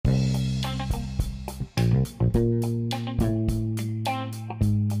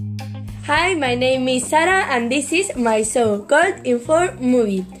Hi, my name is Sarah and this is my show called Inform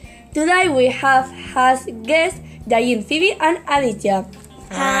Movie. Today we have as guests Yayin, Phoebe and Aditya.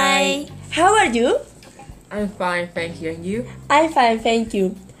 Hi. How are you? I'm fine, thank you. And you? I'm fine, thank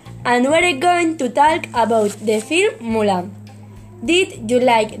you. And we're going to talk about the film Mulan. Did you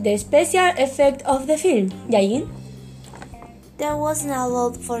like the special effect of the film, Yayin? There wasn't a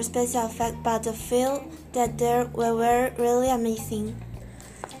lot for special effect, but I feel that they were really amazing.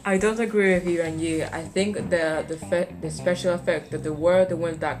 I don't agree with you and you. I think the special effect that the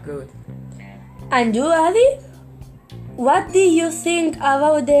weren't that good. And you, Adi? What did you think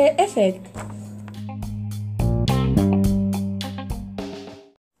about the effect?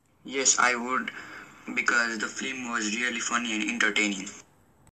 Yes, I would, because the film was really funny and entertaining.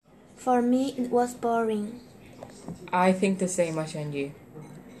 For me, it was boring. I think the same as you.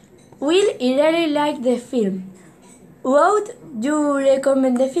 Will really like the film. Would you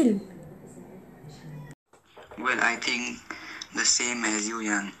recommend the film? Well, I think the same as you,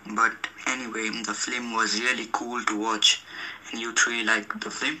 Yan. But anyway, the film was really cool to watch. And you three liked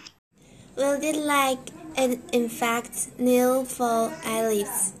the film? Well, did like it, in fact, Neil for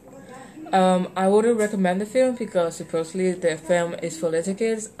Alice. I wouldn't recommend the film because supposedly the film is for little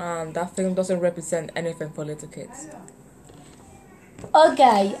kids and that film doesn't represent anything for little kids.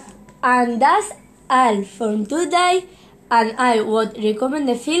 Okay, and that's all for today. And I would recommend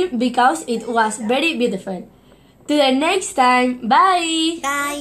the film because it was very beautiful. To the next time, bye! Bye!